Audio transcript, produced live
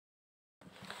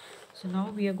So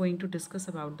now we are going to discuss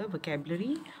about the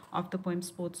vocabulary of the poem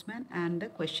Sportsman and the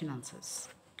question answers.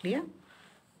 Clear?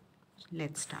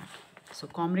 Let's start. So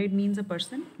comrade means a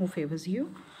person who favors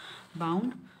you.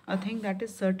 Bound, a thing that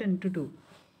is certain to do.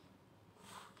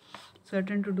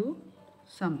 Certain to do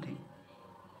something.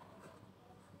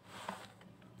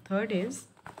 Third is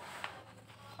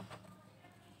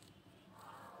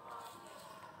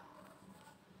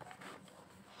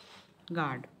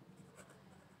guard.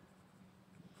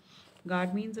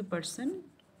 Guard means a person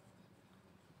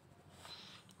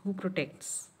who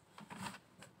protects.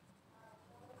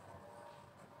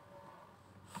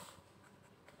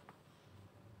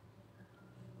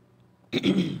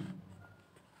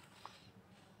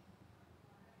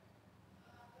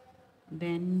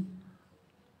 Then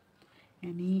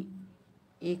any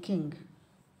aching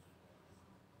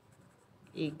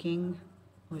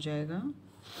हो जाएगा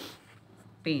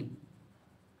pain.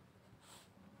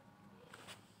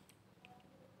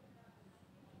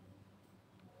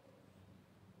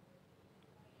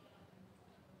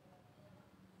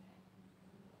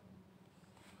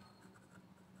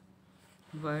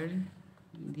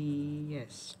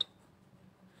 Worthiest.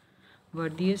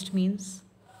 Worthiest means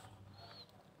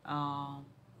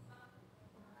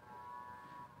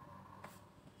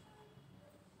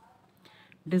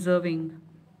deserving,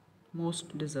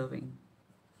 most deserving.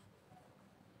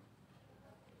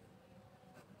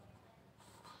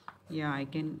 Yeah,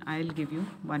 I'll give you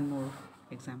one more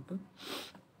example.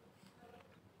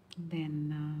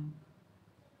 Then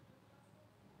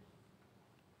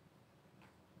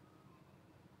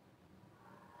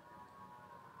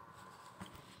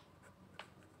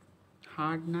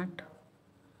hard nut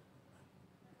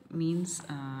means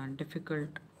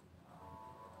difficult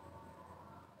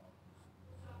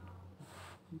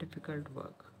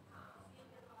work.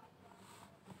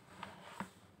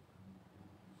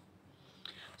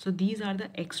 So these are the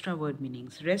extra word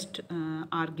meanings. Rest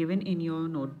are given in your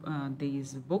note,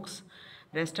 these books.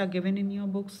 Rest are given in your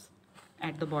books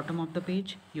at the bottom of the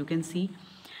page. You can see.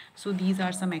 So these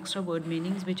are some extra word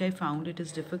meanings which I found it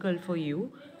is difficult for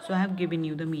you. So I have given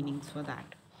you the meanings for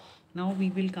that. Now we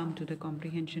will come to the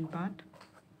comprehension part.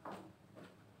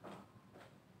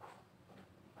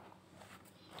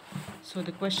 So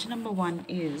the question number 1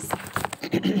 is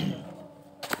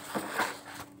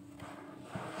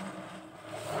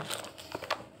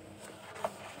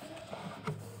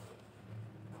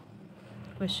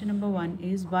Question number 1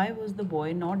 is why was the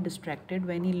boy not distracted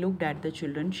when he looked at the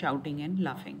children shouting and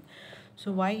laughing?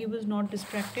 So why he was not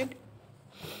distracted?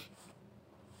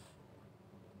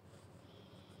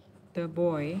 The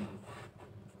boy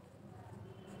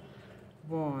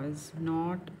was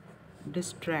not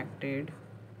distracted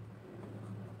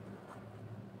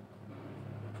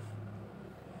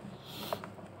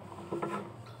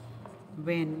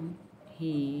when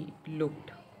he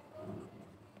looked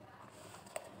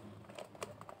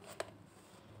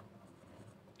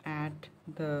at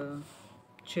the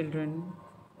children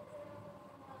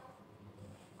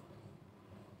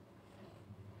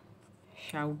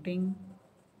shouting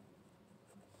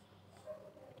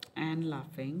and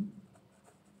laughing.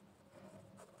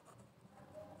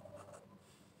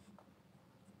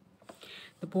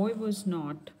 The boy was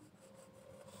not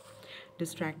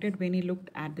distracted when he looked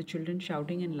at the children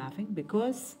shouting and laughing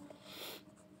because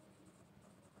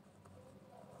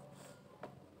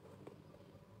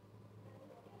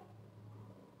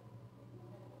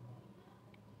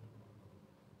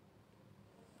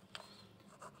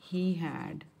he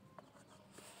had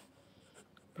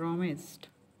promised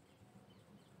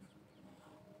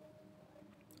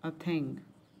a thing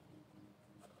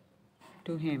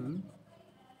to him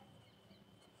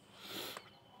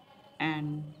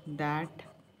and that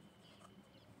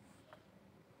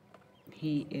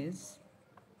he is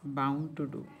bound to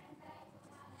do.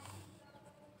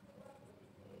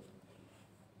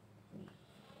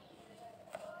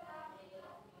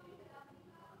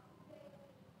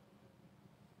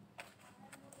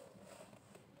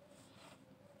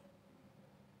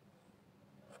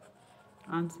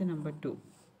 Answer number 2.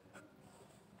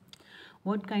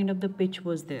 What kind of the pitch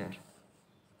was there?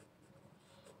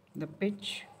 The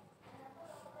pitch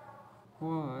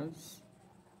was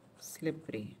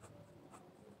slippery.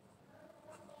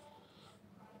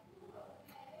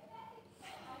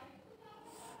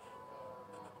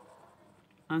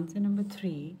 Answer number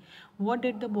 3. What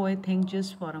did the boy think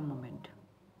just for a moment?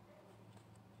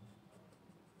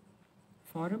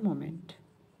 For a moment,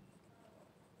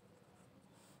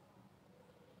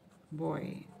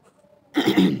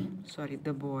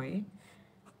 the boy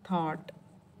thought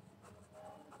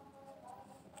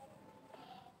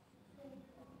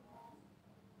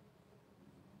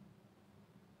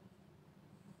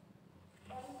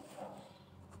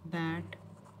that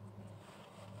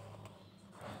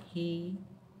he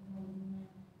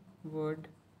would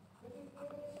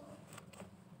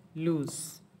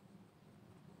lose.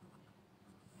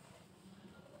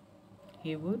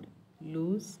 He would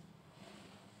lose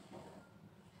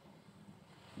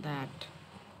that.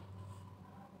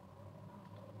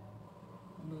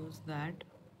 Lose that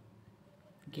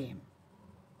game.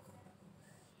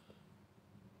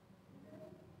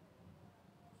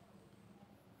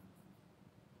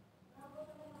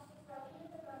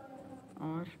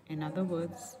 Or in other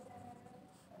words,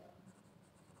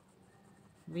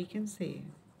 we can say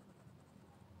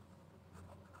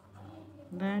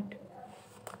that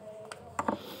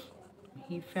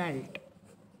he felt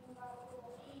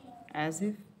as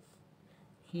if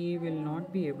he will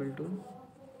not be able to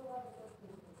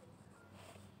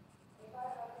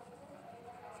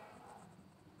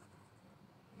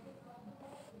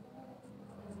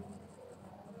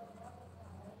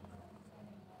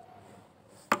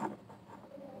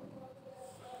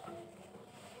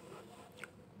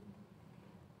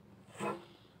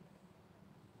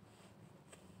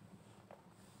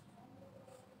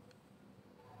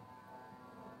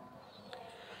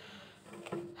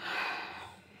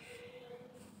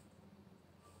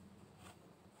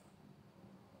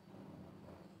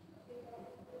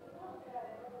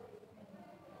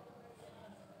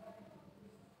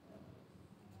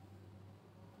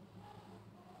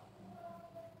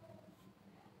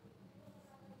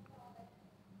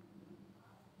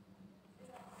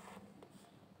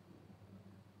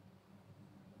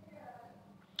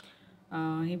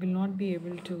he will not be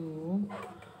able to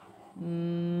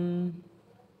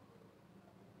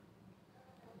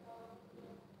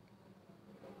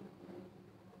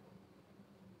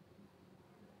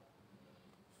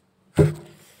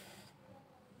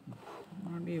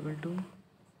not be able to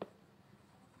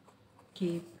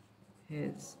keep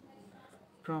his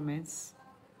promise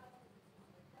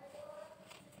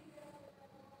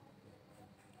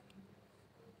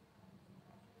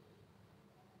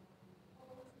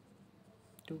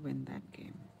to win that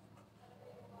game.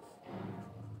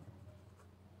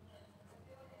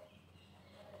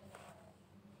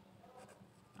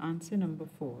 Answer number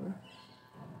 4.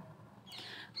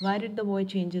 Why did the boy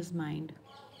change his mind?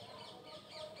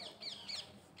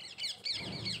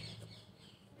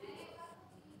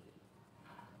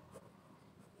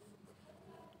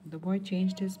 The boy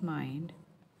changed his mind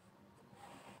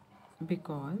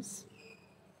because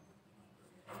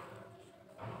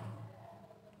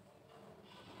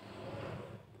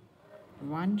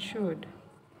one should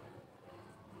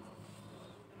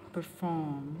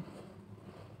perform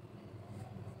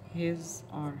his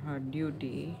or her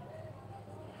duty,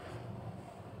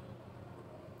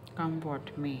 come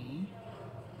what may,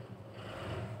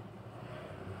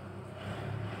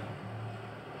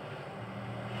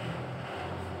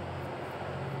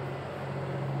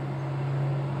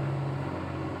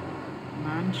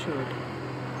 man should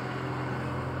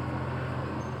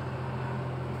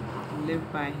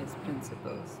live by his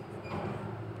principles.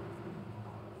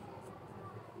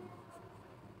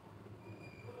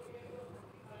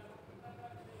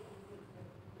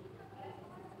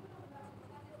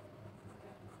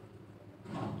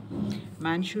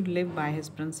 Man should live by his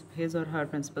or her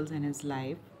principles in his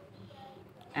life,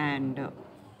 and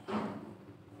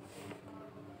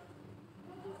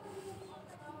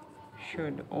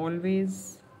should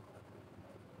always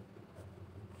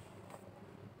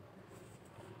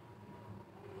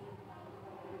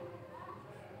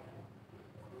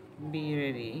be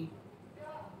ready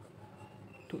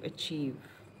to achieve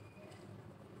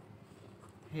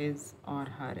his or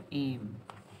her aim,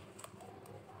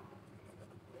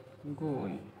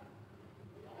 goal,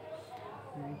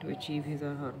 right? To achieve his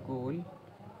or her goal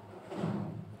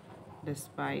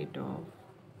despite of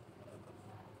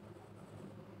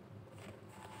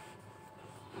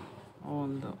all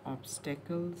the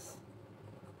obstacles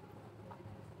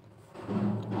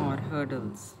or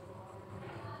hurdles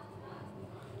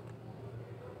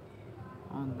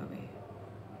on the way.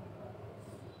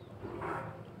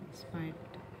 Despite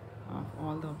of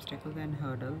all the obstacles and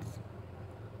hurdles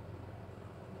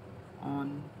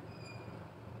on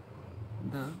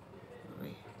the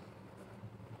way.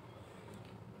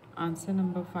 Answer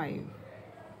number 5.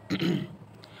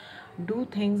 Do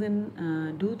things in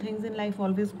life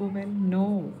always go well?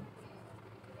 No.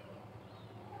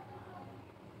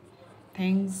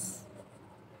 Things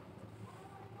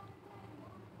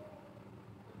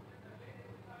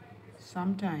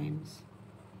sometimes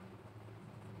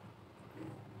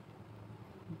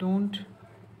don't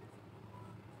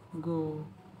go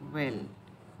well,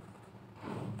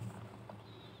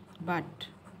 but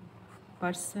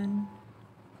Person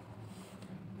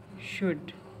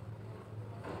should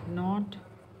not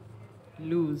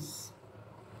lose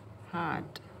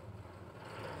heart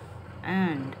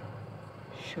and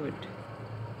should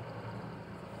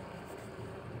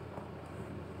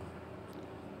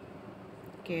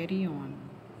carry on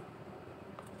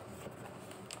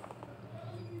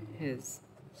his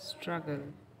struggle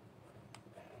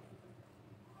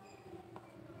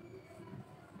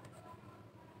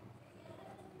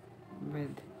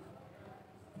with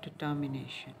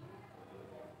determination.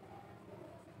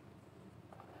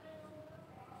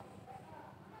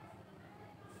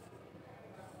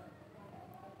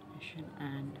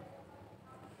 And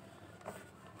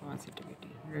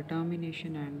positivity.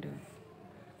 Determination and the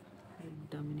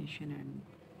determination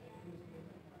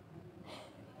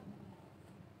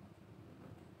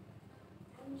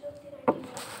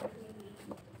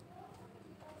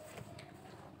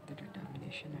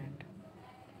and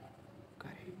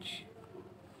courage.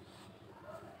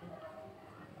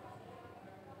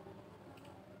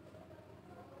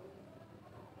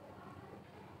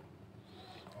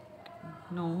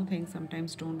 No, things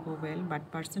sometimes don't go well,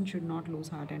 but person should not lose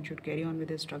heart and should carry on with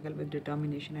his struggle with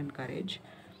determination and courage.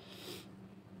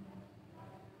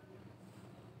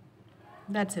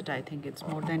 That's it. I think it's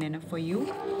more than enough for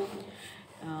you.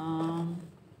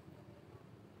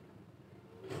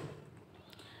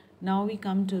 Now we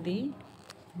come to the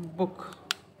book.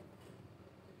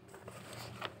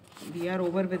 We are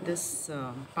over with this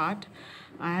part.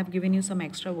 I have given you some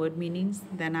extra word meanings.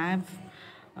 Then I have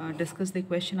discussed the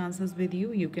question answers with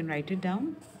you. You can write it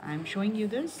down. I am showing you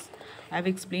this. I have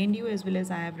explained you as well as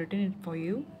I have written it for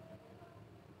you.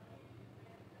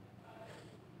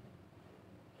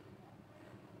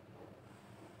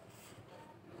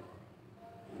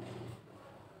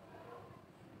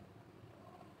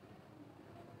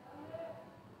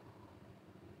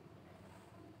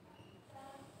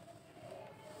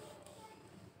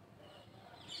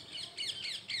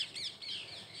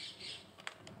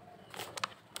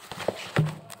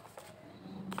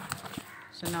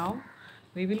 So now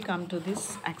we will come to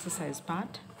this exercise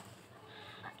part.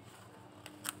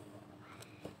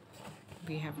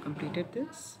 We have completed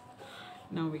this.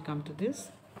 Now we come to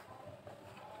this.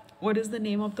 What is the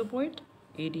name of the poet?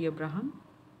 A.D. Abraham.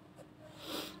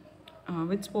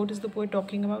 Which sport is the poet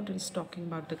talking about? It is talking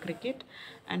about the cricket.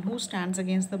 And who stands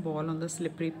against the ball on the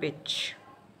slippery pitch?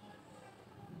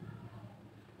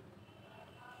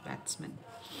 Batsman.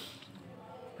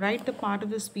 Write the part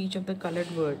of the speech of the colored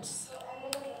words.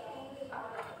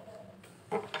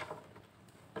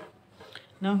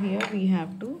 Now here we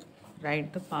have to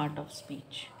write the part of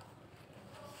speech.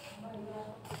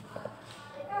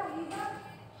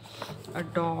 A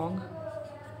dog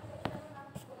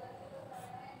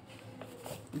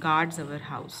guards our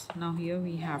house. Now here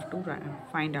we have to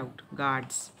find out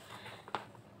guards.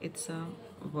 It's a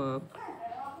verb.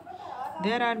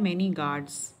 There are many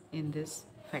guards in this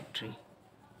factory.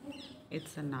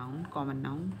 It's a noun, common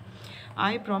noun.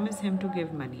 I promise him to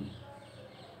give money.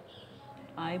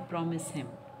 I promise him.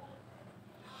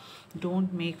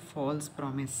 Don't make false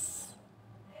promise.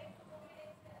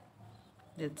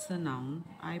 That's a noun.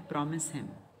 I promise him.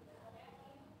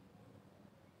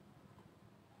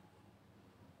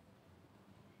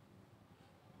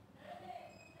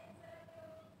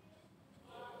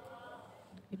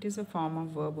 It is a form of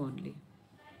verb only.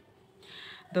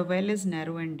 The well is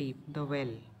narrow and deep. The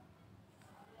well.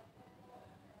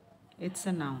 It's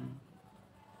a noun.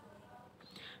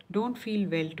 Don't feel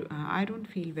well. I don't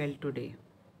feel well today.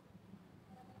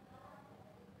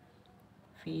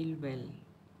 Feel well.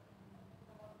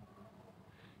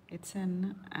 It's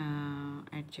an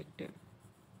adjective.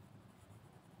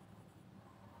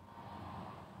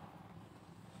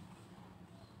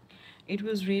 It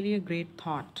was really a great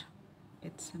thought.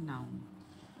 It's a noun.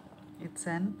 It's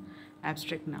an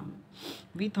abstract noun.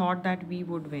 We thought that we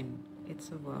would win. It's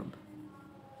a verb.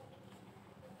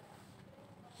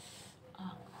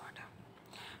 Oh God.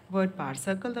 Word power.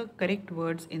 Circle the correct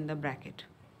words in the bracket.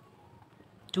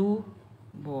 Two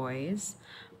boys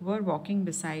were walking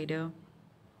beside a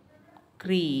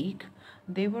creek.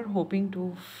 They were hoping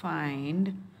to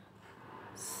find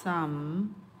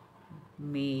some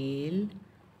male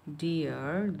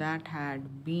deer that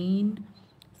had been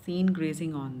seen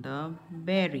grazing on the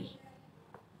berry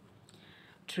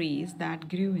trees that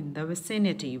grew in the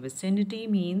vicinity. Vicinity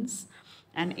means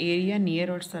an area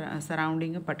near or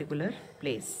surrounding a particular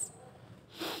place.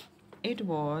 It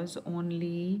was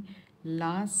only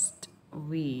last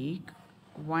week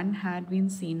one had been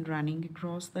seen running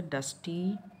across the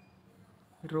dusty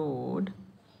road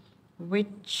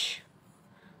which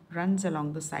runs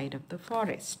along the side of the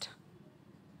forest.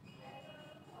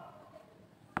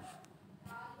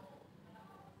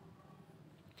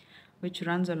 which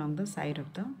runs along the side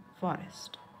of the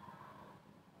forest.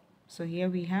 So here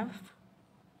we have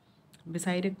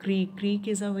beside a creek. Creek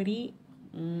is a very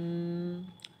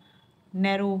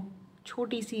narrow,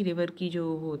 छोटी सी river की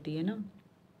जो होती है ना,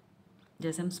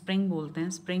 जैसे हम spring बोलते हैं,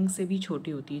 स्प्रिंग से भी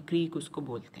छोटी होती है, क्रीक उसको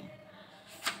बोलते हैं।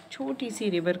 छोटी सी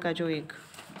रिवर का जो एक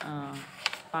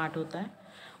पार्ट होता है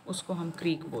उसको हम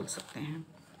क्रीक बोल सकते हैं।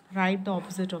 Right the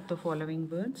opposite of the following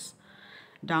words: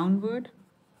 downward,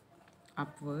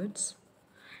 upwards,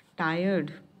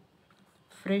 tired,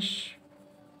 fresh,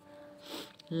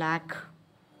 lack,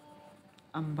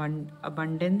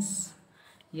 abundance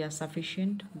या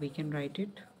sufficient, we can write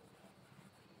it.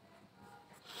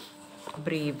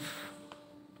 Brave,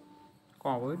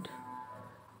 coward.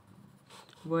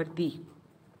 Worthy,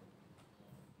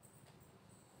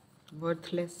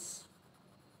 worthless.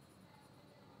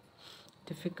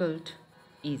 Difficult,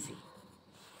 easy.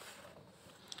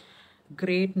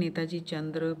 Great Netaji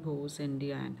Chandra Bose,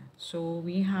 Indian. So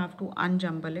we have to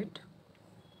unjumble it.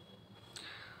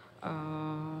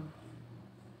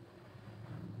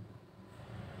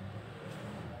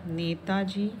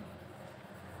 Netaji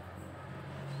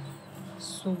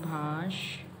Subhash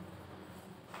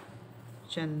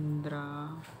Chandra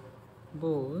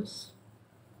Bose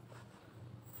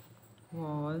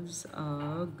was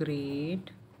a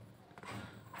great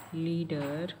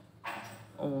leader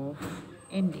of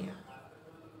India.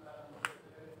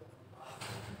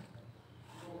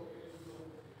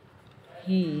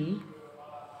 He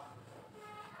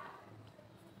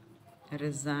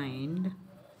resigned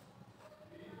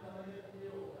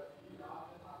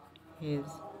his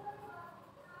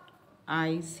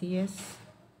ICS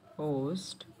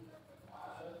post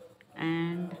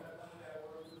and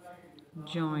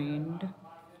joined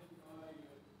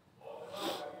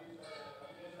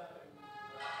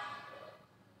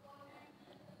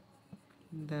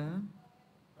the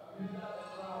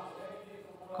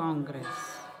Congress.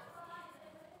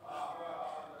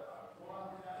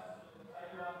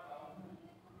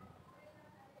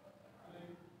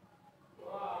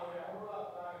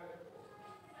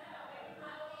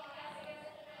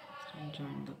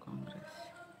 Joined the Congress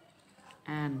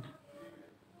and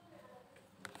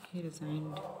he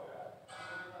resigned.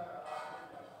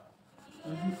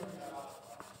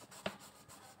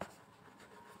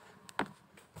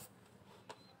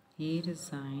 He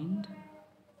resigned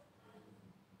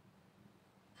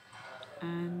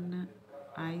and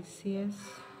ICS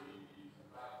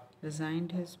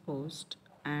resigned his post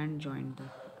and joined the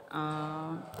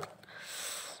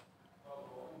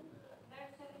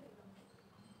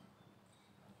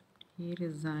he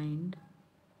resigned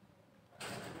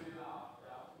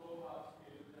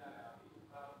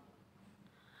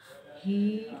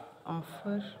he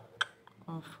offer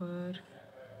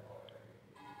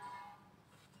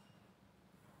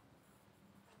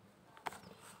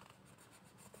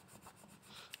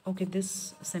okay,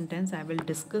 this sentence I will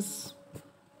discuss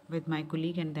with my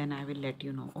colleague and then I will let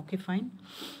you know. Okay, fine.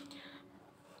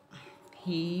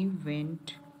 He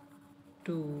went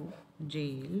to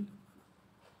jail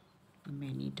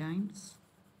many times.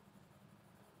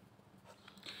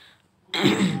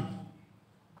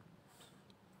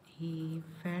 He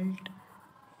felt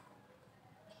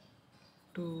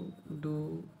to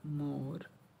do more.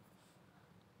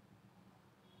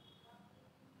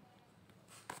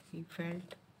 He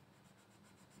felt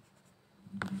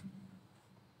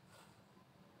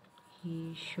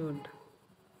he should,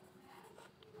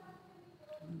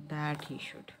 that he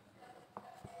should.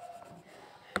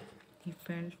 He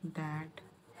felt that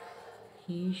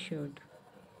he should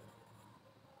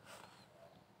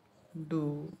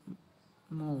do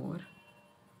more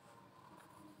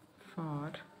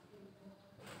for,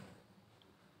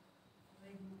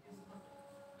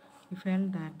 he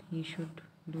felt that he should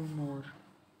do more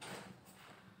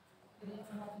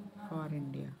for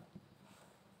India.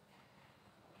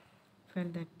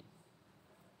 Felt that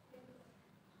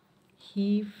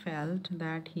he felt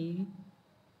that he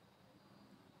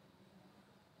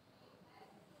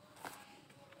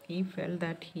felt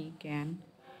that he can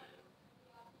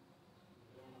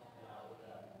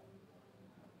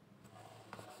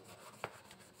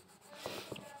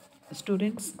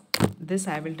students, this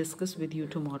I will discuss with you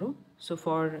tomorrow. So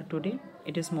for today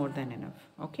it is more than enough.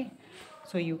 Okay,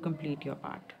 so you complete your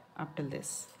part up till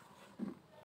this.